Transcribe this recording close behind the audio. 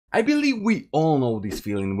I believe we all know this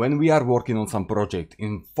feeling when we are working on some project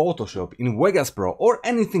in Photoshop, in Vegas Pro or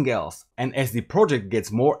anything else, and as the project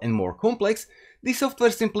gets more and more complex, the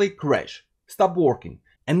software simply crash, stop working,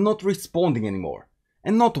 and not responding anymore.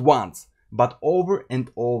 And not once, but over and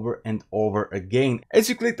over and over again. As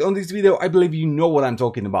you clicked on this video, I believe you know what I'm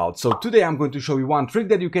talking about. So today I'm going to show you one trick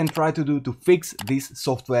that you can try to do to fix this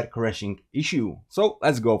software crashing issue. So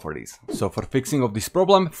let's go for this. So for fixing of this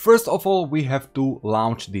problem, first of all, we have to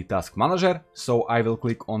launch the task manager. So I will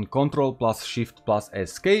click on Ctrl plus Shift plus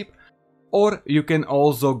Escape. Or you can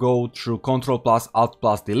also go through Ctrl plus Alt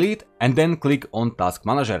plus Delete and then click on Task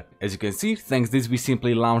Manager. As you can see, thanks to this we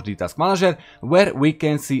simply launch the Task Manager, where we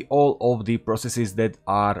can see all of the processes that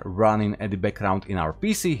are running at the background in our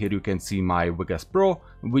PC. Here you can see my Vegas Pro,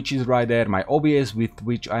 which is right there, my OBS with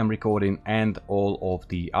which I'm recording, and all of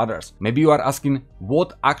the others. Maybe you are asking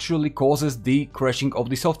what actually causes the crashing of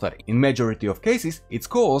the software. In majority of cases, it's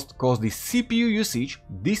caused because the CPU usage,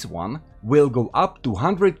 this one, will go up to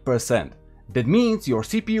 100%. That means your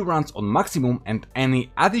CPU runs on maximum and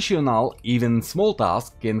any additional, even small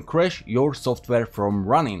task can crash your software from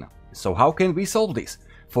running. So how can we solve this?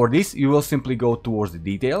 For this you will simply go towards the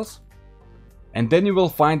details and then you will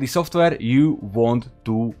find the software you want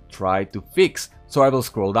to try to fix. So I will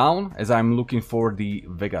scroll down as I'm looking for the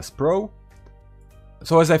Vegas Pro.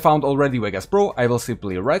 So as I found already Vegas Pro, I will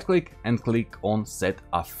simply right click and click on Set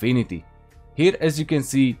Affinity. Here as you can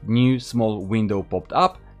see, new small window popped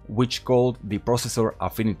up, which called the processor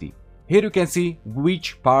affinity. Here you can see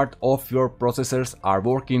which part of your processors are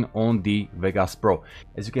working on the Vegas Pro.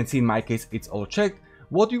 As you can see in my case it's all checked.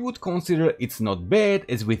 What you would consider it's not bad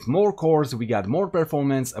is with more cores we got more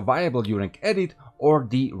performance available during edit or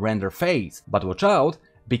the render phase. But watch out,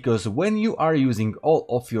 because when you are using all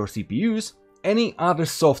of your CPUs, any other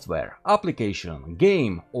software, application,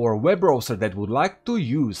 game or web browser that would like to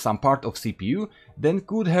use some part of CPU then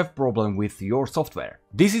could have problem with your software.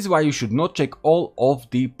 This is why you should not check all of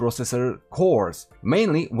the processor cores,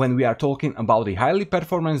 mainly when we are talking about the highly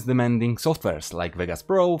performance demanding softwares like Vegas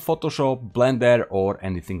Pro, Photoshop, Blender or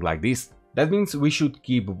anything like this. That means we should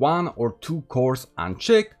keep 1 or 2 cores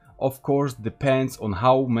unchecked. Of course, depends on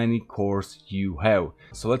how many cores you have.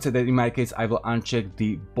 So let's say that in my case I will uncheck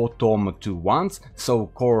the bottom 2 ones, so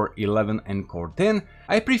core 11 and core 10.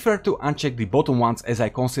 I prefer to uncheck the bottom ones as I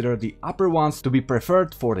consider the upper ones to be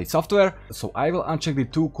preferred for the software. So I will uncheck the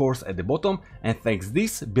 2 cores at the bottom, and thanks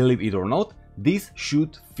this, believe it or not, this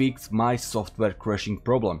should fix my software crashing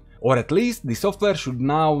problem. Or at least the software should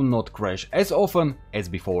now not crash as often as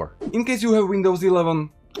before. In case you have Windows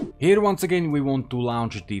 11, here once again we want to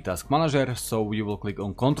launch the task manager, so you will click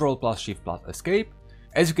on Ctrl plus Shift plus Escape.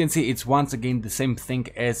 As you can see, it's once again the same thing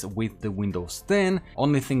as with the Windows 10,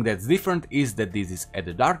 only thing that's different is that this is at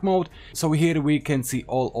the dark mode. So here we can see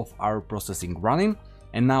all of our processing running,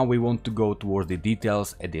 and now we want to go towards the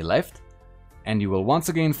details at the left, and you will once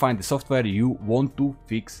again find the software you want to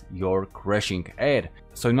fix your crashing ad.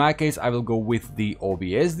 So in my case I will go with the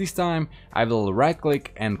OBS this time. I will right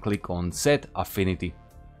click and click on Set Affinity.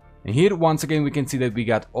 And here once again we can see that we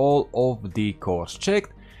got all of the cores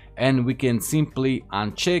checked, and we can simply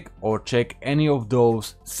uncheck or check any of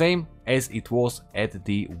those, same as it was at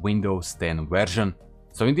the Windows 10 version.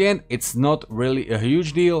 So in the end it's not really a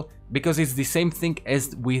huge deal, because it's the same thing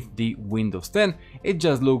as with the Windows 10, it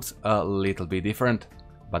just looks a little bit different.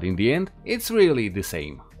 But in the end, it's really the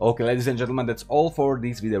same. Okay, ladies and gentlemen, that's all for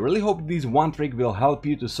this video. I really hope this one trick will help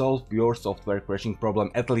you to solve your software crashing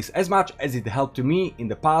problem at least as much as it helped to me in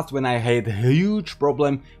the past when I had a huge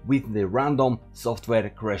problem with the random software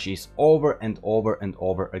crashes over and over and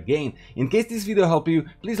over again. In case this video helped you,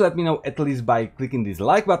 please let me know at least by clicking this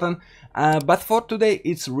like button. But for today,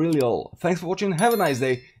 it's really all. Thanks for watching, have a nice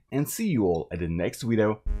day, and see you all at the next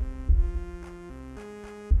video.